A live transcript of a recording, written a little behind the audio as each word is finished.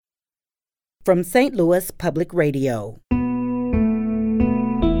from St. Louis Public Radio.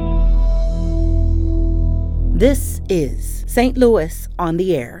 This is St. Louis on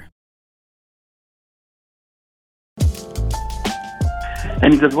the Air.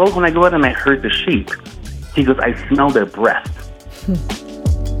 And he goes, well, when I go out and I herd the sheep, he goes, I smell their breath.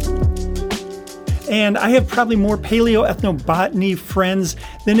 And I have probably more paleoethnobotany friends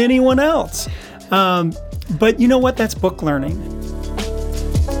than anyone else. But you know what? That's book learning.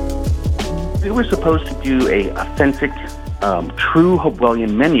 We were supposed to do a authentic, true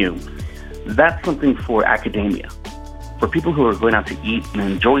Hopewellian menu. That's something for academia. For people who are going out to eat and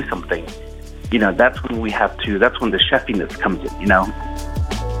enjoy something, that's when that's when the chefiness comes in,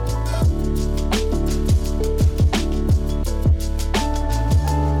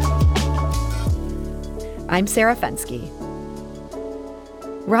 I'm Sarah Fenske.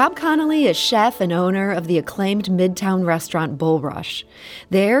 Rob Connolly is chef and owner of the acclaimed Midtown restaurant Bulrush.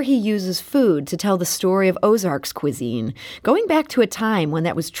 There, he uses food to tell the story of Ozarks cuisine, going back to a time when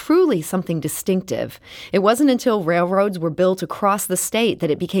that was truly something distinctive. It wasn't until railroads were built across the state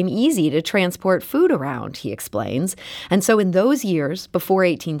that it became easy to transport food around, he explains. And so in those years, before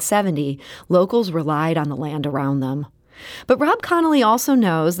 1870, locals relied on the land around them. But Rob Connolly also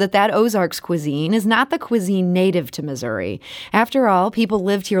knows that Ozarks cuisine is not the cuisine native to Missouri. After all, people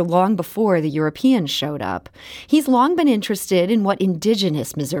lived here long before the Europeans showed up. He's long been interested in what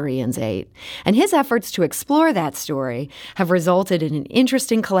indigenous Missourians ate, and his efforts to explore that story have resulted in an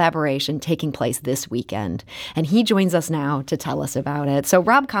interesting collaboration taking place this weekend. And he joins us now to tell us about it. So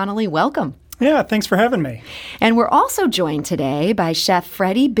Rob Connolly, welcome. Yeah, thanks for having me. And we're also joined today by Chef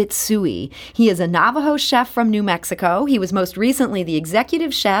Freddy Bitsui. He is a Navajo chef from New Mexico. He was most recently the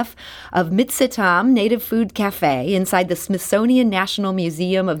executive chef of Mitsitam Native Food Cafe inside the Smithsonian National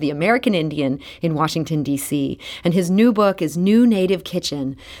Museum of the American Indian in Washington, D.C. And his new book is New Native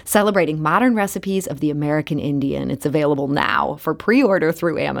Kitchen, celebrating modern recipes of the American Indian. It's available now for pre-order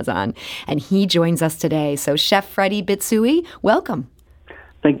through Amazon. And he joins us today. So Chef Freddy Bitsui, welcome.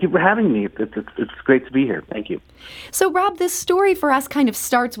 Thank you for having me. It's great to be here. Thank you. So, Rob, this story for us kind of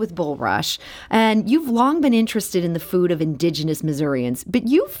starts with Bulrush, and you've long been interested in the food of indigenous Missourians, but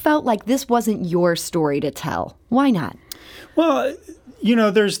you felt like this wasn't your story to tell. Why not? Well,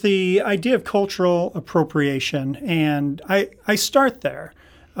 there's the idea of cultural appropriation, and I start there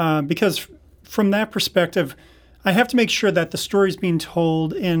because from that perspective, I have to make sure that the story is being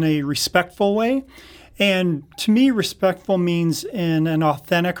told in a respectful way. And to me, respectful means in an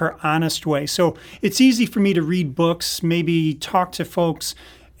authentic or honest way. So it's easy for me to read books, maybe talk to folks,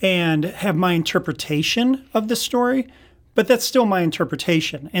 and have my interpretation of the story, but that's still my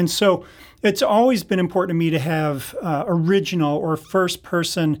interpretation. And so it's always been important to me to have original or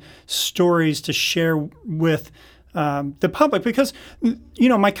first-person stories to share with the public because,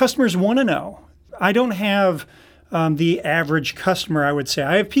 my customers want to know. I don't have the average customer, I would say.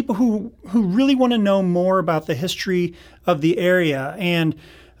 I have people who really want to know more about the history of the area. And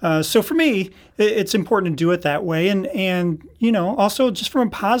so for me, it's important to do it that way. And also just from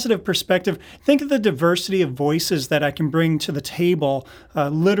a positive perspective, think of the diversity of voices that I can bring to the table,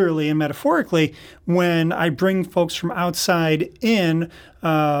 literally and metaphorically, when I bring folks from outside in,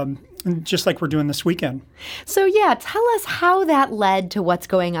 just like we're doing this weekend. So tell us how that led to what's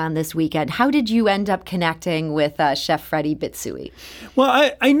going on this weekend. How did you end up connecting with Chef Freddy Bitsui?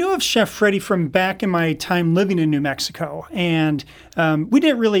 Well, I knew of Chef Freddy from back in my time living in New Mexico, and we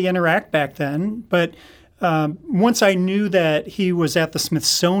didn't really interact back then, but once I knew that he was at the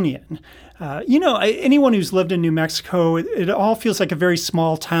Smithsonian, anyone who's lived in New Mexico, it all feels like a very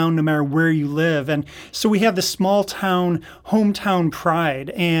small town no matter where you live. And so we have this small town, hometown pride.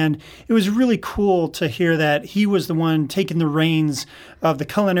 And it was really cool to hear that he was the one taking the reins of the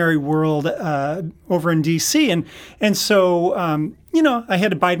culinary world over in D.C. And so, I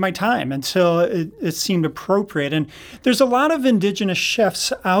had to bide my time until it seemed appropriate. And there's a lot of indigenous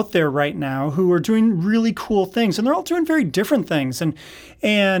chefs out there right now who are doing really cool things, and they're all doing very different things.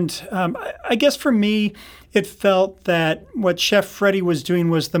 And I guess for me, it felt that what Chef Freddy was doing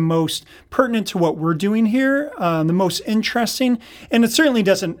was the most pertinent to what we're doing here, the most interesting. And it certainly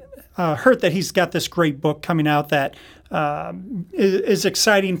doesn't hurt that he's got this great book coming out that is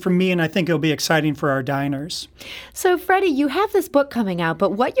exciting for me, and I think it'll be exciting for our diners. So, Freddy, you have this book coming out,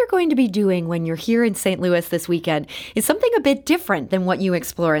 but what you're going to be doing when you're here in St. Louis this weekend is something a bit different than what you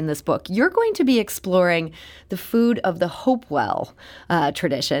explore in this book. You're going to be exploring the food of the Hopewell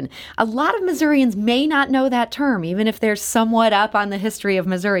tradition. A lot of Missourians may not know that term, even if they're somewhat up on the history of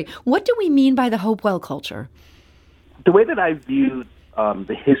Missouri. What do we mean by the Hopewell culture? The way that I view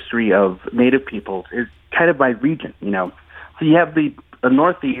the history of Native peoples is kind of by region, So you have the the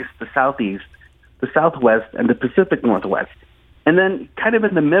Northeast, the Southeast, the Southwest, and the Pacific Northwest. And then kind of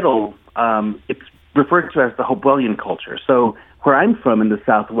in the middle, it's referred to as the Hopewellian culture. So where I'm from in the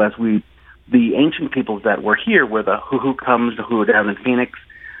Southwest, the ancient peoples that were here were the Hohokams, who were down in Phoenix,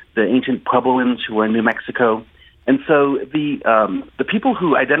 the ancient Puebloans who were in New Mexico. And so the people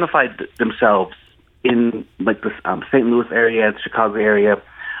who identified themselves in like the St. Louis area, the Chicago area,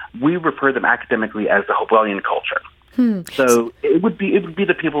 we refer them academically as the Hopewellian culture. So it would be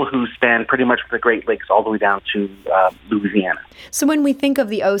the people who span pretty much the Great Lakes all the way down to Louisiana. So when we think of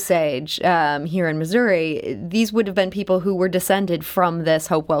the Osage here in Missouri, these would have been people who were descended from this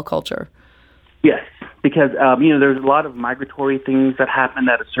Hopewell culture. Yes, because there's a lot of migratory things that happened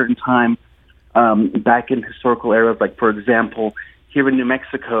at a certain time back in historical eras. Like, for example, here in New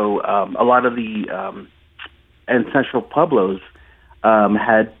Mexico, a lot of the ancestral Pueblos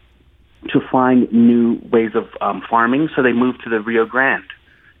had to find new ways of farming, so they moved to the Rio Grande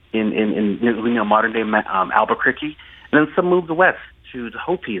in modern day Albuquerque, and then some moved west to the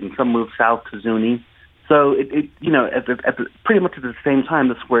Hopi, and some moved south to Zuni. So pretty much at the same time,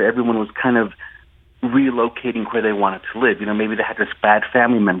 that's where everyone was kind of relocating where they wanted to live. Maybe they had just bad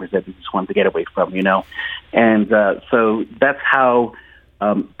family members that they just wanted to get away from. And so that's how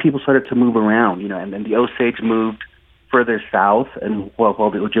people started to move around. And then the Osage moved further south, and while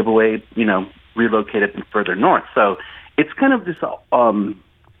the Ojibwe, relocated further north. So it's kind of just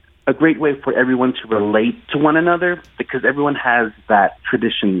a great way for everyone to relate to one another, because everyone has that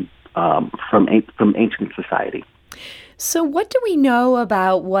tradition from ancient society. So what do we know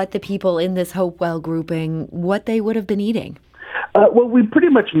about what the people in this Hopewell grouping, what they would have been eating? Well, we pretty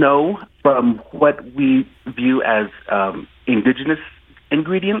much know from what we view as indigenous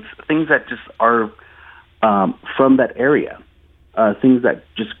ingredients, things that just are from that area, things that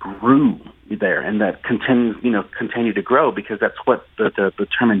just grew there and that continue to grow, because that's what the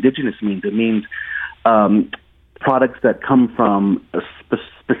term indigenous means. It means products that come from a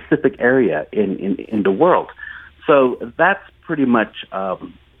specific area in the world. So that's pretty much. I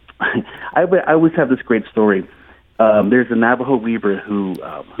always have this great story. There's a Navajo weaver who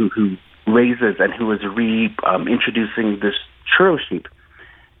raises and who is reintroducing this churro sheep.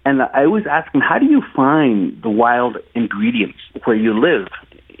 And I always ask him, how do you find the wild ingredients where you live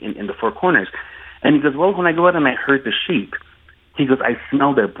in the Four Corners? And he goes, well, when I go out and I herd the sheep, he goes, I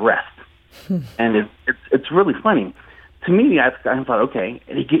smell their breath. And it's really funny. To me, I thought, okay.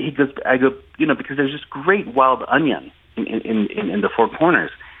 And he goes, I go, because there's this great wild onion in the Four Corners.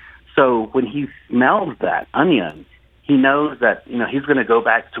 So when he smells that onion, he knows that, he's going to go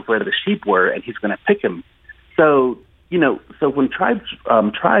back to where the sheep were and he's going to pick him. So when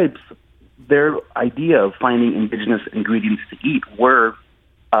tribes, their idea of finding indigenous ingredients to eat were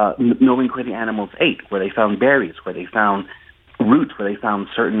knowing where the animals ate, where they found berries, where they found roots, where they found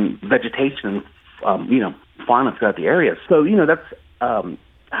certain vegetation, fauna throughout the area. So, that's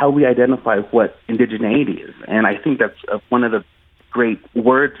how we identify what indigeneity is. And I think that's one of the great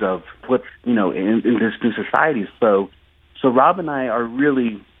words of what's, in this new society. So Rob and I are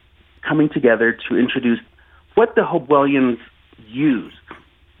really coming together to introduce what the Hopewellians used.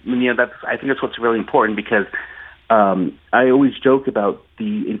 I think that's what's really important, because I always joke about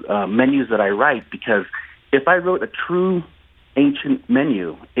the menus that I write, because if I wrote a true ancient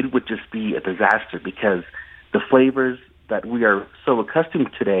menu, it would just be a disaster, because the flavors that we are so accustomed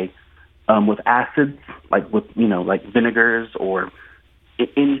today with acids, like vinegars or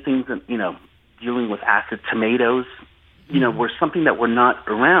anything that, dealing with acid, tomatoes, were something that were not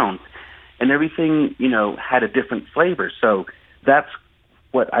around. And everything, had a different flavor. So that's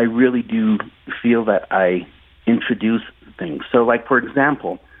what I really do feel that I introduce things. So, like, for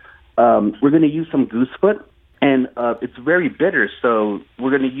example, we're going to use some goosefoot, and it's very bitter. So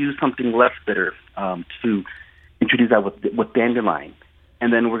we're going to use something less bitter to introduce that with dandelion.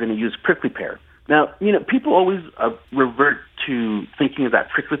 And then we're going to use prickly pear. Now, people always revert to thinking of that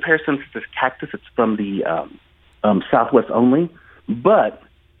prickly pear, since it's a cactus. It's from the Southwest only. But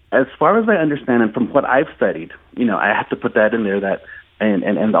as far as I understand, and from what I've studied, I have to put that in there, that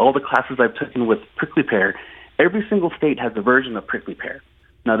and all the classes I've taken with prickly pear, every single state has a version of prickly pear.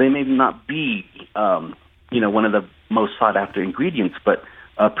 Now, they may not be, one of the most sought after ingredients, but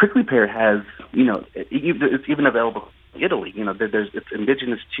prickly pear has, it's even available in Italy. It's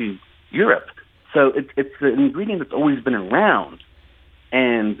indigenous to Europe. So it's an ingredient that's always been around.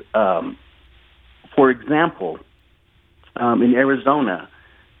 And for example, in Arizona,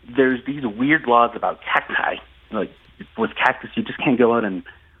 there's these weird laws about cacti. Like, with cactus, you just can't go out and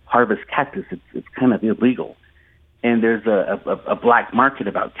harvest cactus. It's kind of illegal. And there's a black market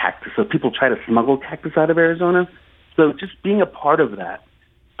about cactus. So people try to smuggle cactus out of Arizona, So just being a part of that,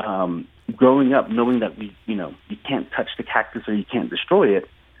 growing up knowing that you can't touch the cactus or you can't destroy it,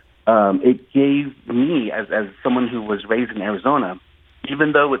 it gave me, as someone who was raised in Arizona,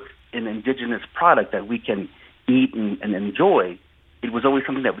 even though it's an indigenous product that we can eat and enjoy, it was always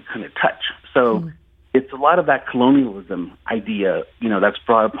something that we couldn't touch. So it's a lot of that colonialism idea, that's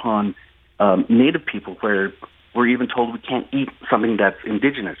brought upon Native people, where we're even told we can't eat something that's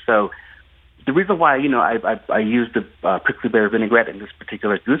indigenous. So the reason why, I use the prickly pear vinaigrette in this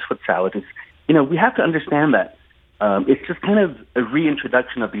particular goosefoot salad is, we have to understand that it's just kind of a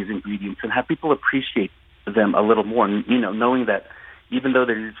reintroduction of these ingredients and have people appreciate them a little more. And, knowing that even though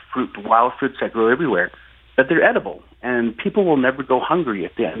there's wild fruits that grow everywhere, that they're edible. And people will never go hungry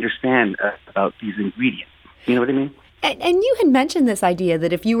if they understand about these ingredients. You know what I mean? And you had mentioned this idea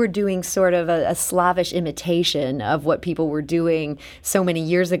that if you were doing sort of a Slavish imitation of what people were doing so many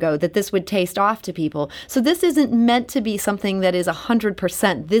years ago, that this would taste off to people. So this isn't meant to be something that is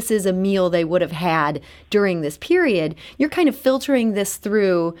 100%. This is a meal they would have had during this period. You're kind of filtering this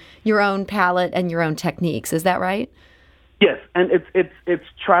through your own palate and your own techniques. Is that right? Yes, and it's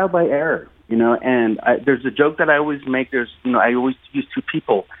trial by error, And there's a joke that I always make. I always use two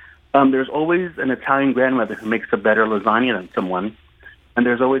people. There's always an Italian grandmother who makes a better lasagna than someone, and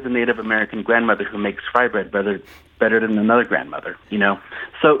there's always a Native American grandmother who makes fry bread better than another grandmother,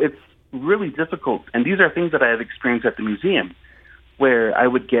 So it's really difficult, and these are things that I have experienced at the museum, where I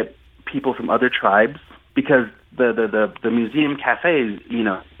would get people from other tribes, because the museum cafe,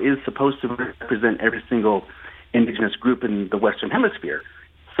 is supposed to represent every single indigenous group in the Western Hemisphere.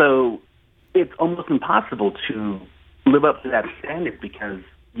 So it's almost impossible to live up to that standard because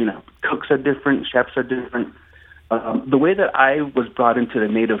cooks are different, chefs are different. The way that I was brought into the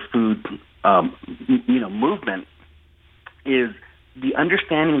native food, movement is the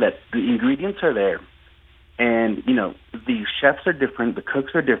understanding that the ingredients are there, and the chefs are different, the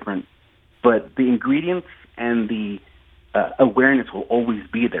cooks are different, but the ingredients and the awareness will always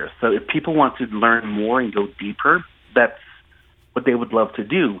be there. So if people want to learn more and go deeper, that's what they would love to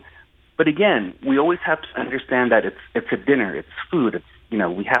do. But again, we always have to understand that it's a dinner, it's food, it's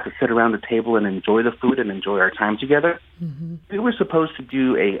we have to sit around the table and enjoy the food and enjoy our time together. Mm-hmm. We were supposed to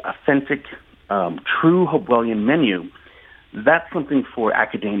do a authentic, true Hopewellian menu. That's something for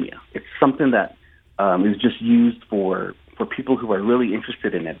academia. It's something that is just used for people who are really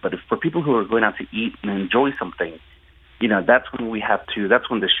interested in it. But for people who are going out to eat and enjoy something, that's when that's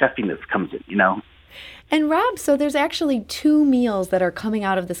when the chefiness comes in, And Rob, so there's actually two meals that are coming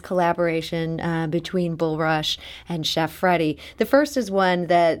out of this collaboration between Bulrush and Chef Freddy. The first is one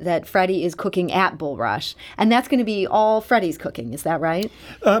that Freddy is cooking at Bulrush, and that's going to be all Freddy's cooking. Is that right?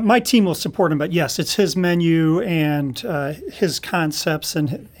 My team will support him, but yes, it's his menu and his concepts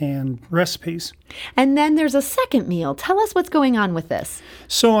and recipes. And then there's a second meal. Tell us what's going on with this.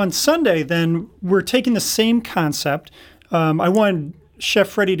 So on Sunday, then, we're taking the same concept. I wanted Chef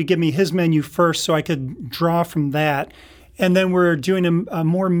Freddy to give me his menu first so I could draw from that. And then we're doing a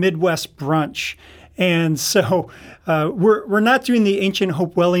more Midwest brunch. And so we're not doing the ancient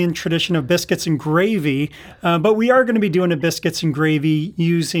Hopewellian tradition of biscuits and gravy, but we are going to be doing a biscuits and gravy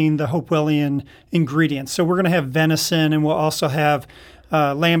using the Hopewellian ingredients. So we're going to have venison, and we'll also have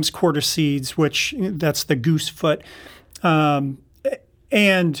lamb's quarter seeds, which that's the goose foot.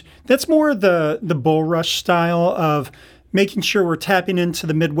 And that's more the Bulrush style of making sure we're tapping into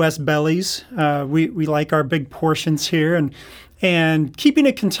the Midwest bellies. We like our big portions here, and keeping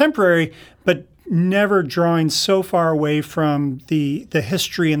it contemporary, but never drawing so far away from the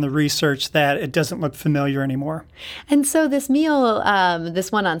history and the research that it doesn't look familiar anymore. And so this meal,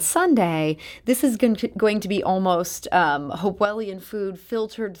 this one on Sunday, this is going to be almost Hopewellian food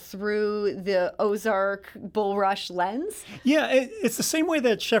filtered through the Ozark Bulrush lens? Yeah, it's the same way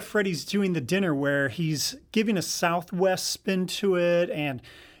that Chef Freddy's doing the dinner, where he's giving a Southwest spin to it, and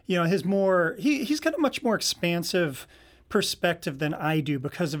he's got a much more expansive perspective than I do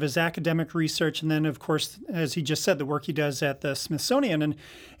because of his academic research, and then of course, as he just said, the work he does at the Smithsonian,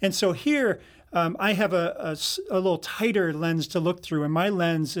 and so here I have a little tighter lens to look through, and my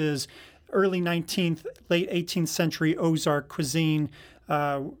lens is early 19th, late 18th century Ozark cuisine,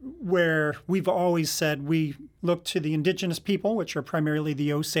 where we've always said we look to the indigenous people, which are primarily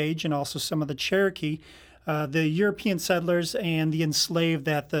the Osage and also some of the Cherokee, the European settlers, and the enslaved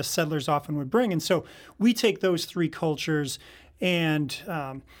that the settlers often would bring. And so we take those three cultures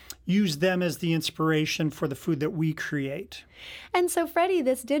and use them as the inspiration for the food that we create. And so, Freddy,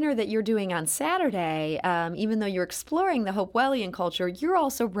 this dinner that you're doing on Saturday, even though you're exploring the Hopewellian culture, you're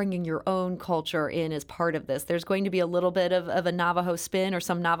also bringing your own culture in as part of this. There's going to be a little bit of a Navajo spin or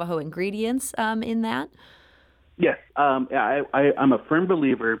some Navajo ingredients in that? Yes, I'm a firm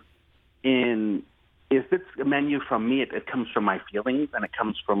believer in if it's a menu from me, it comes from my feelings and it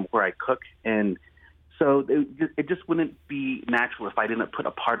comes from where I cook. And so it just wouldn't be natural if I didn't put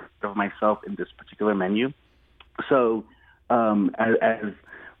a part of myself in this particular menu. So as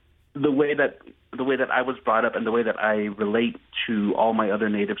the way that I was brought up and the way that I relate to all my other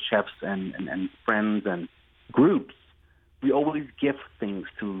native chefs and friends and groups, we always gift things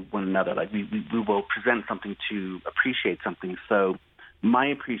to one another. Like we will present something to appreciate something. So my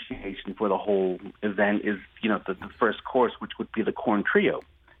appreciation for the whole event is, the first course, which would be the corn trio.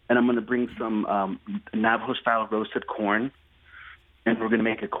 And I'm going to bring some Navajo-style roasted corn, and we're going to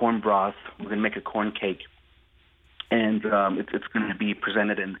make a corn broth. We're going to make a corn cake, and it's going to be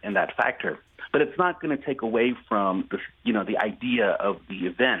presented in that factor. But it's not going to take away from the idea of the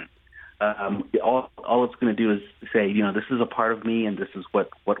event. All it's going to do is say, this is a part of me, and this is what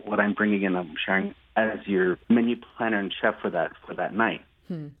I'm bringing in. I'm sharing as your menu planner and chef for that night.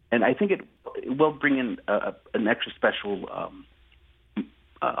 And I think it will bring in an extra special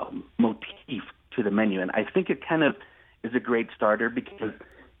motif to the menu. And I think it kind of is a great starter because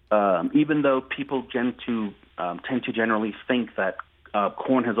even though people tend to generally think that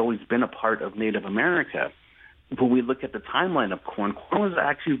corn has always been a part of Native America, when we look at the timeline of corn was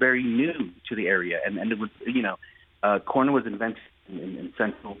actually very new to the area, and it was corn was invented in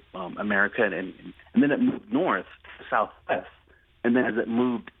Central America, and then it moved north to southwest, and then as it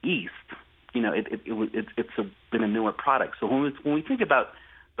moved east, it's been a newer product. So when we think about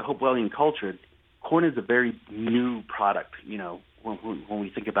the Hopewellian culture, corn is a very new product. When we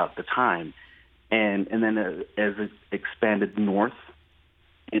think about the time, and then as it expanded north,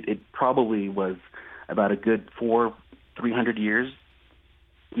 it probably was about a good 300 years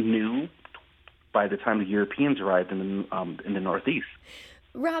new by the time the Europeans arrived in the Northeast.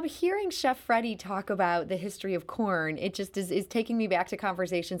 Rob, hearing Chef Freddy talk about the history of corn, it just is taking me back to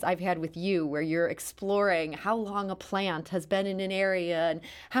conversations I've had with you where you're exploring how long a plant has been in an area and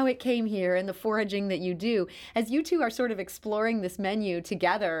how it came here and the foraging that you do. As you two are sort of exploring this menu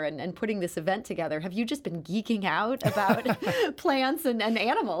together and putting this event together, have you just been geeking out about plants and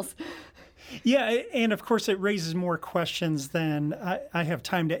animals? Yeah, and of course it raises more questions than I have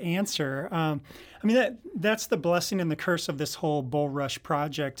time to answer. That's the blessing and the curse of this whole Bulrush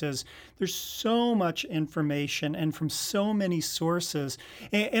project is there's so much information and from so many sources.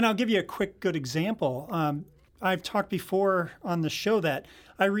 And I'll give you a quick good example. I've talked before on the show that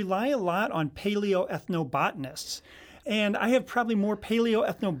I rely a lot on paleoethnobotanists. And I have probably more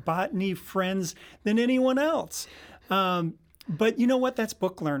paleoethnobotany friends than anyone else. But you know what? That's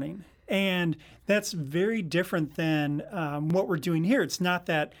book learning. And that's very different than what we're doing here. It's not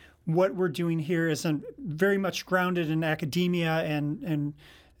that what we're doing here isn't very much grounded in academia and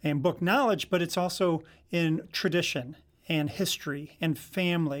book knowledge, but it's also in tradition and history and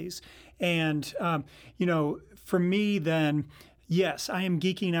families. And, for me then, yes, I am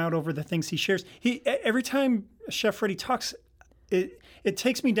geeking out over the things he shares. Every time Chef Freddy talks, it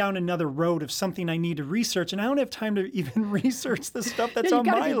takes me down another road of something I need to research, and I don't have time to even research the stuff that's on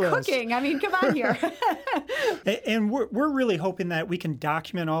my list. Cooking. I mean, come on here. And we're really hoping that we can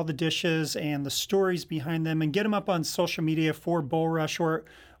document all the dishes and the stories behind them and get them up on social media for Bulrush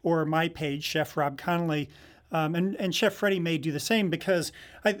or my page, Chef Rob Connolly. And Chef Freddy may do the same because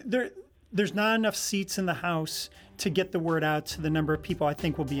there's not enough seats in the house to get the word out to the number of people I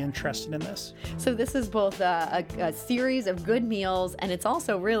think will be interested in this. So this is both a series of good meals, and it's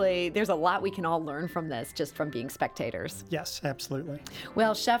also really, there's a lot we can all learn from this just from being spectators. Yes, absolutely.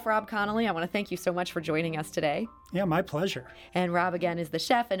 Well, Chef Rob Connolly, I want to thank you so much for joining us today. Yeah, my pleasure. And Rob, again, is the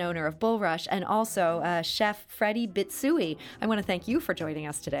chef and owner of Bulrush, and also Chef Freddy Bitsui. I want to thank you for joining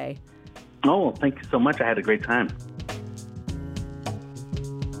us today. Oh, well, thank you so much. I had a great time.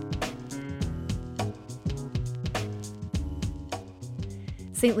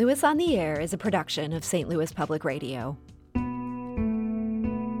 St. Louis on the Air is a production of St. Louis Public Radio.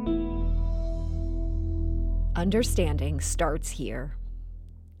 Understanding starts here.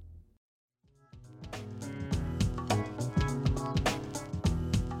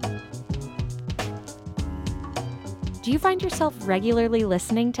 Do you find yourself regularly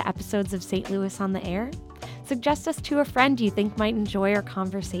listening to episodes of St. Louis on the Air? Suggest us to a friend you think might enjoy our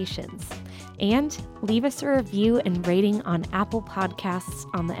conversations. And leave us a review and rating on Apple Podcasts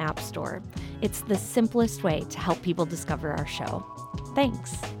on the App Store. It's the simplest way to help people discover our show.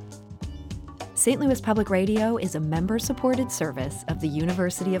 Thanks. St. Louis Public Radio is a member-supported service of the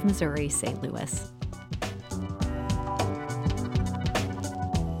University of Missouri, St. Louis.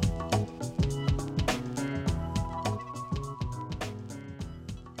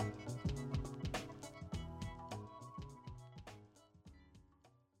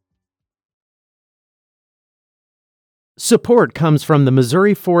 Support comes from the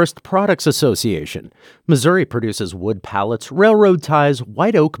Missouri Forest Products Association. Missouri produces wood pallets, railroad ties,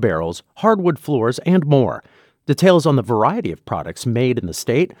 white oak barrels, hardwood floors, and more. Details on the variety of products made in the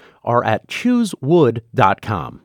state are at choosewood.com.